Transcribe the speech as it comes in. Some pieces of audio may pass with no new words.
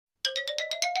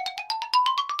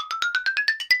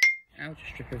outer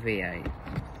strip of V8,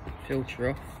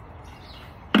 filter off,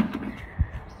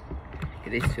 get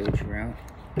this filter out,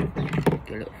 get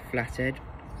a little flathead,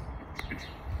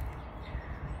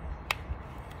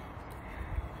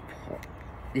 pop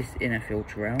this inner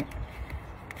filter out,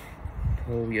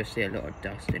 pull, you'll see a lot of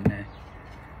dust in there,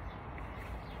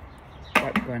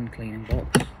 wipe grand cleaning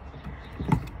box,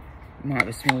 you might have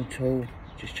a small tool,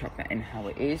 just chuck that in how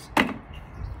it is, pull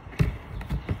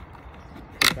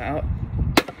that up.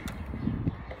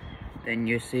 Then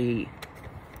you'll see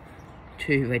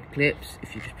 2 red clips.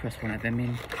 If you just press one of them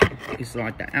in, you can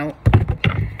slide that out.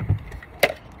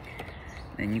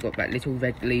 Then you've got that little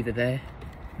red lever there.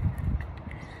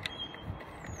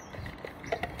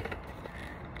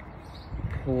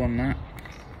 Pull on that.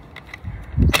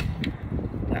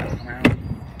 That'll come out.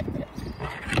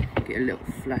 Get a little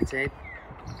flathead.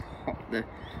 Pop the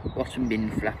bottom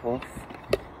bin flap off.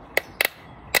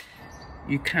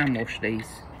 You can wash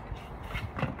these.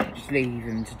 Just leave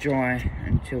them to dry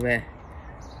until they're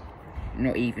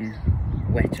not even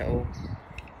wet at all.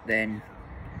 Then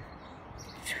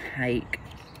take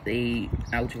the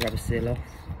outer rubber seal off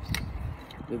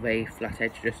with a flat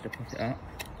edge just to put it up.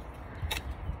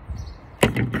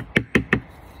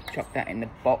 Chuck that in the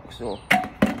box or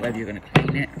wherever you're going to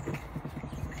clean it.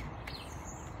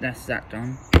 That's that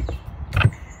done.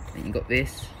 Then you've got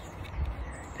this.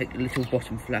 Take the little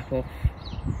bottom flap off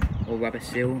or rubber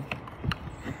seal.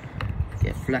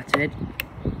 Get a flathead.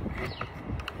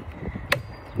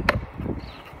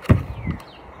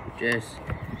 Just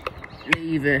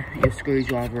leave your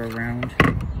screwdriver around.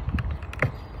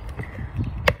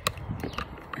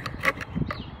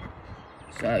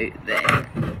 So there.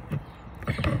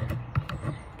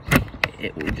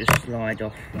 It will just slide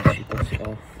off once you put it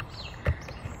off.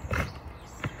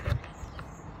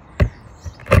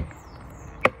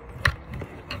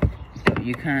 But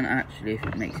you can actually, if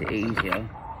it makes it easier,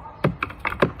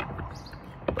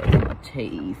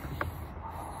 T15.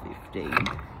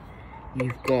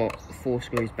 You've got 4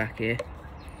 screws back here.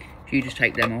 If you just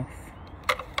take them off,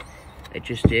 they're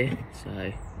just here.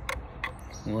 So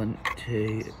 1,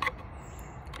 2,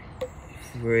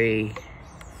 3,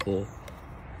 4.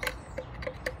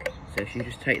 So if you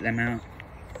just take them out,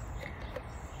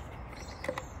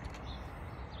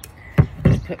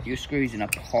 just put your screws in a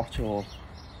pot, or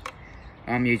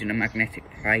I'm using a magnetic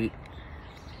plate.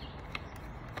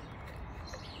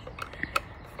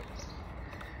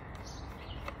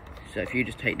 So if you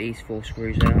just take these 4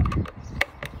 screws out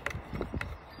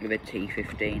with a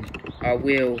T15, I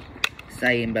will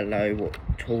say in below what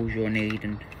tools you'll need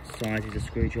and sizes of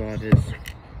screwdrivers.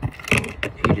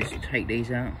 If you just take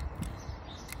these out,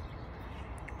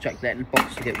 chuck that in the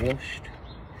box to get washed.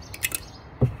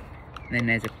 And then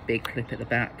there's a big clip at the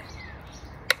back.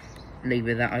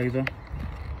 Lever that over.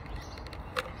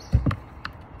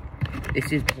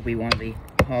 This is probably one of the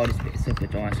hardest bits of the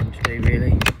Dyson to do,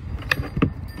 really.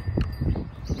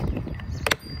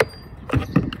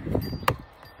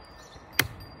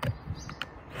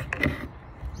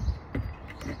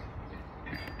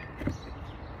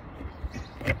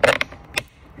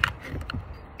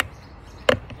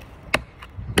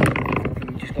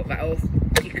 That off,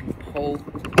 you can pull.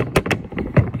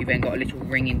 You've then got a little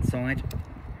ring inside.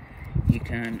 You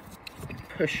can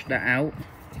push that out.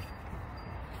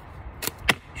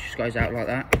 It just goes out like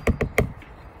that.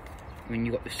 When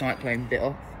you've got the cyclone bit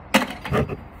off.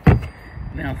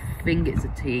 Then I think it's a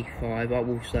T5, I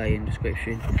will say in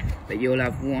description. But you'll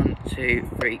have 1, 2,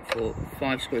 3, 4,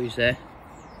 5 screws there.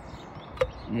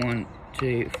 1,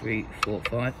 2, 3, 4,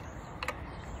 5.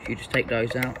 If you just take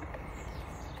those out.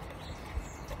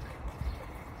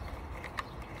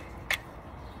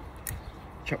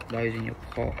 Chuck those in your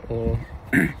pot or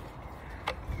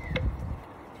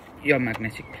your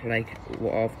magnetic plate,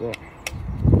 what I've got.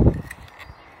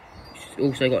 It's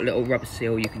also got a little rubber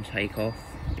seal you can take off,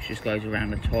 which just goes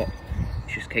around the top,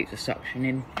 which just keeps the suction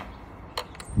in.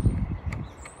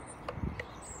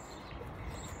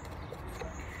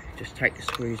 Just take the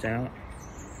screws out.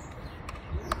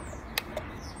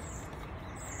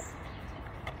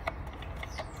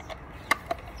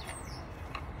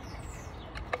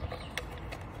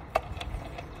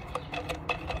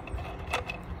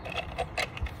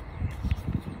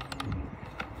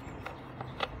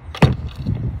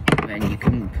 And you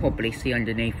can probably see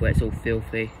underneath where it's all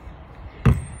filthy.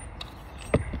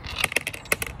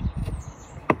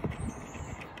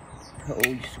 Put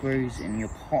all your screws in your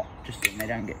pot just so they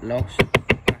don't get lost.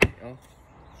 Back it off.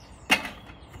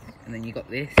 And then you got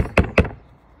this.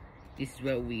 This is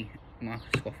where all the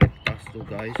microscopic dust all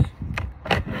goes.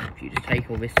 If you just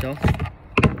take all this off,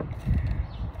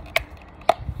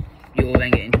 you'll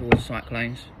then get into all the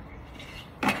cyclones.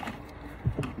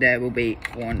 there will be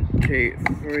 1, 2,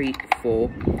 3,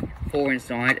 4. 4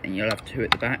 inside, and you'll have 2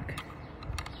 at the back.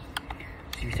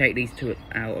 So you take these 2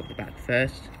 out of the back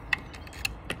first.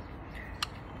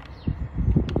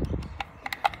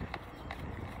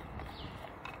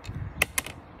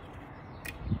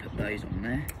 Put those on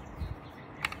there.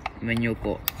 And then you've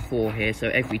got 4 here, so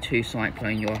every 2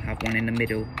 cyclone you'll have 1 in the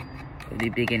middle of the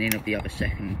beginning of the other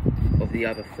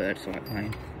third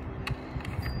cyclone.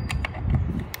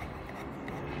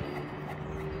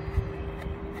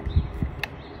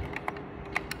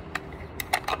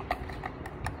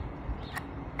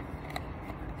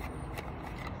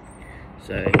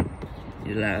 So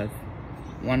you'll have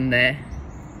 1 there,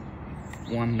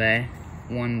 1 there,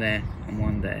 1 there, and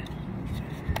 1 there.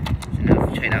 So now if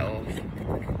you take that off,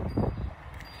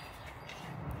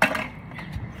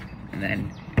 and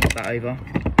then pop that over.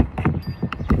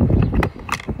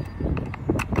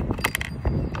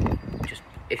 Just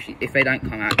if they don't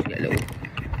come out, you get a little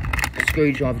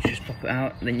screwdriver to just pop it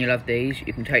out. Then you'll have these.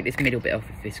 You can take this middle bit off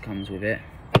if this comes with it.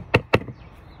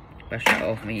 Bash that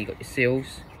off, and then you've got your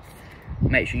seals.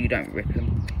 Make sure you don't rip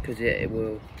them, because it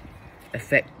will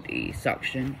affect the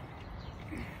suction.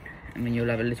 And then you'll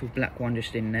have a little black one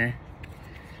just in there.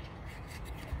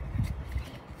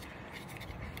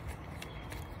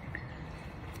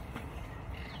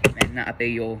 And that'll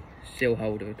be your seal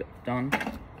holder done.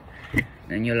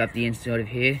 Then you'll have the inside of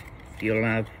here. You'll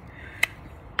have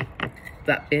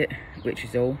that bit, which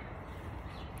is all.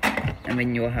 And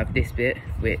then you'll have this bit,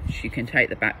 which you can take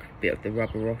the back bit of the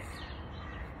rubber off.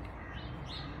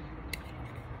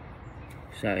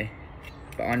 So,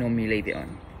 but I normally leave it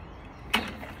on.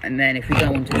 And then if we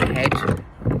go onto the head,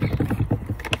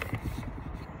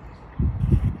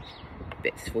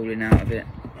 bits falling out of it,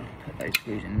 put those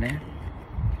screws in there.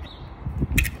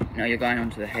 Now you're going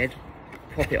onto the head,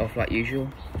 pop it off like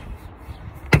usual,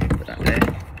 put that there.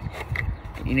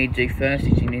 What you need to do first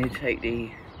is you need to take the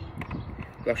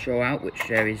brush roll out, which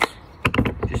there is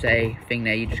just a thing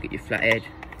there. You just get your flat head,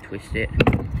 twist it,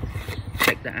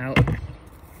 take that out.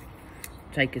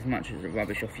 Take as much of the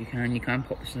rubbish off you can. You can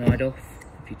pop the side off.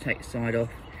 If you take the side off,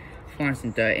 find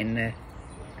some dirt in there,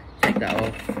 take that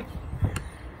off.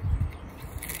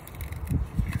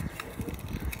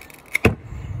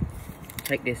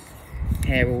 Take this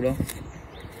hair all off.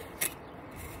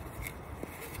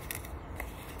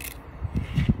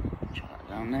 Chuck that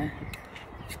down there.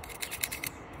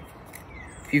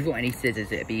 If you've got any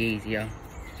scissors, it'd be easier.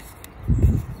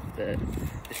 But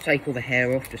just take all the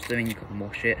hair off, just so then you can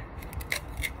wash it.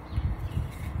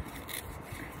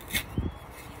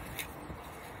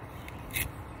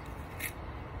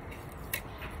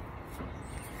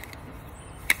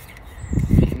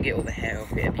 Get all the hair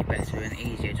off, it'll be better and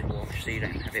easier to wash, so you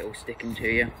don't have it all sticking to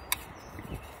you.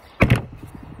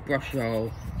 Brush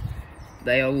roll,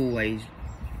 they are always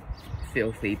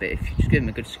filthy, but if you just give them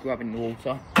a good scrub in the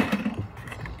water.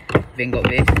 Then got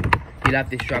this, you'll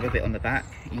have this rubber bit on the back.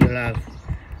 You'll have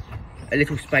a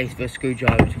little space for a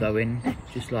screwdriver to go in,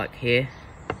 just like here.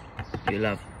 You'll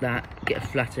have that, get a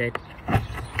flathead,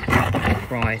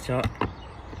 pry it up.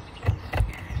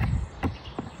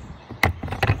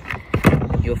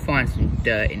 You'll find some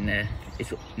dirt in there.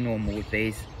 It's normal with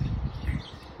these.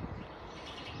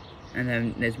 And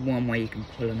then there's one way you can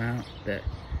pull them out, but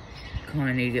you kind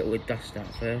of need it with dust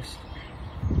out first.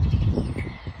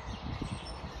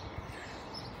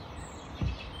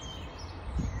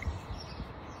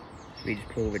 So we just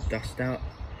pull the dust out.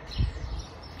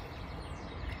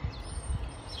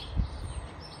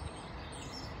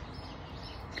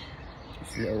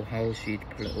 Just little holes for you to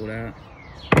pull it all out.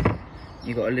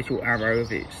 You've got a little arrow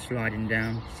of it sliding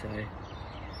down, so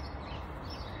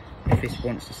if this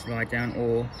wants to slide down,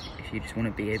 or if you just want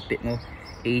to be a bit more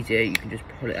easier, you can just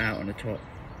pull it out on the top,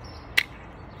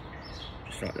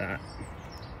 just like that.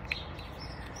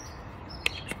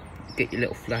 Get your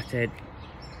little flathead,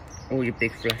 or your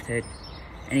big flathead,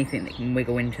 anything that can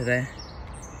wiggle into there.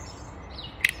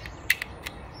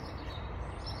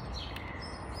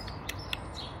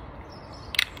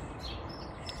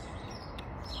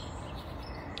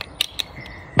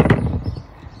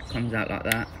 Comes out like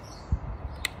that,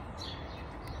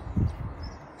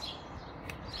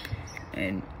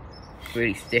 and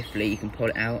really stiffly you can pull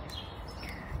it out.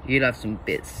 You'll have some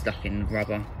bits stuck in the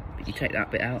rubber, but you take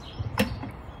that bit out,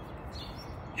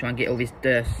 try and get all this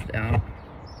dust out.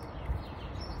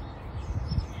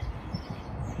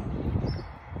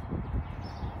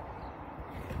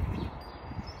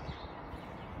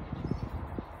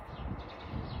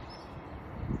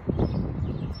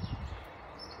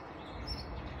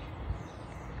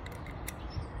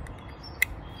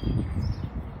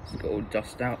 Got all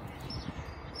dust out.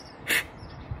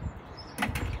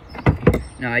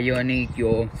 Now you'll need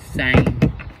your same,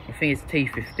 I think it's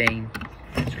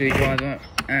T15 screwdriver,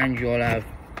 and you'll have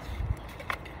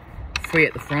 3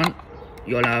 at the front.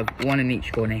 You'll have 1 in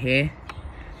each corner here.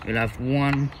 You'll have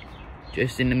 1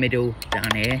 just in the middle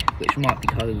down here, which might be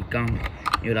covered with gum.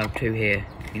 You'll have 2 here.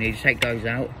 You need to take those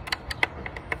out.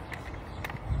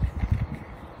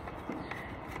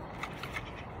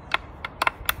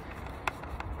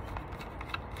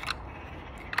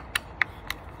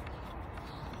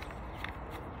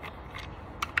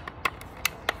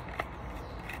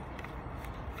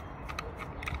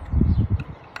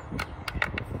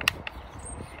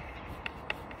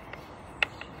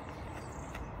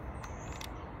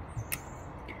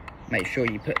 Make sure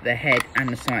you put the head and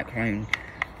the cyclone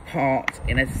part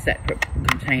in a separate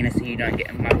container so you don't get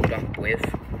them muddled up with,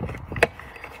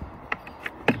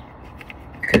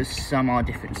 because some are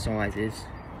different sizes.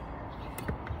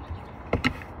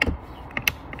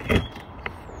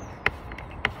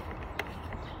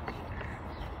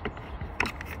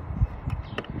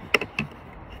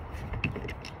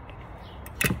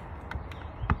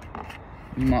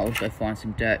 You might also find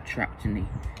some dirt trapped in the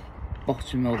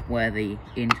bottom of where the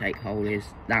intake hole is.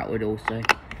 That would also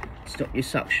stop your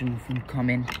suction from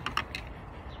coming.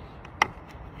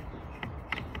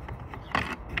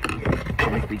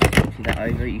 And if we just empty that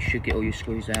over, you should get all your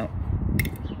screws out.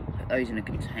 Put those in a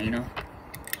container.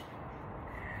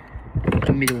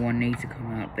 The middle one needs to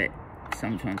come out, but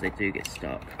sometimes they do get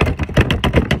stuck.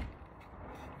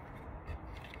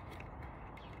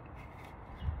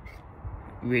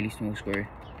 Really small screw.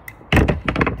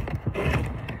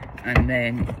 And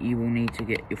then you will need to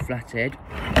get your flathead,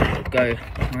 go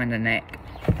behind the neck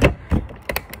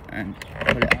and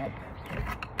pull it up.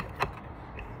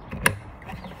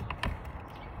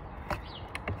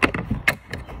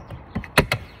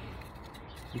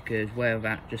 Because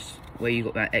where you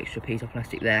got that extra piece of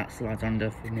plastic there, that slides under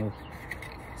for more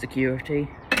security.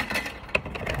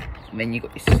 And then you've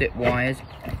got your slip wires.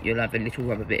 You'll have a little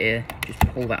rubber bit here, just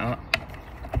pull that up.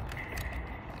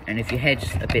 And if your head's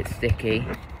a bit sticky,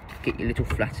 get your little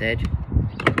flathead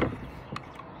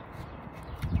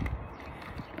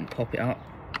and pop it up.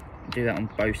 Do that on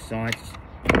both sides.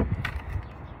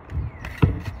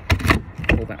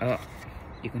 Pull that up.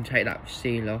 You can take that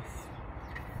seal off,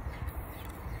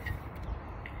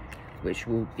 which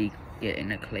will be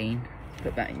getting a clean.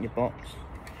 Put that in your box.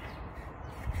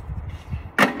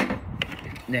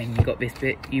 Then you've got this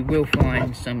bit. You will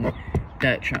find some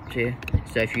dirt trapped here,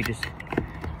 so if you just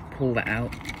pull that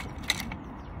out,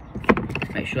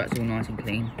 make sure that's all nice and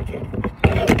clean.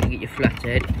 You get your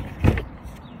flathead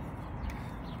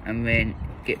and then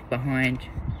get behind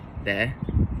there.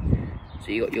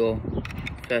 So you got your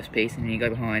first piece and then you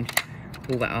go behind,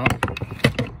 pull that up,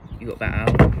 you got that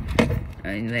out,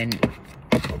 and then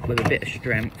with a bit of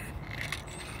strength,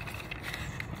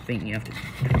 I think you have to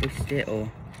twist it or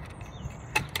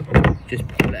just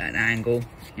pull it at an angle,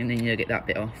 and then you'll get that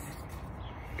bit off.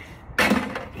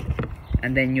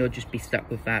 And then you'll just be stuck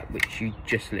with that which you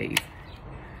just leave.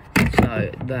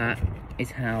 So that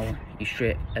is how you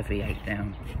strip a V8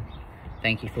 down.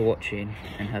 Thank you for watching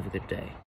and have a good day.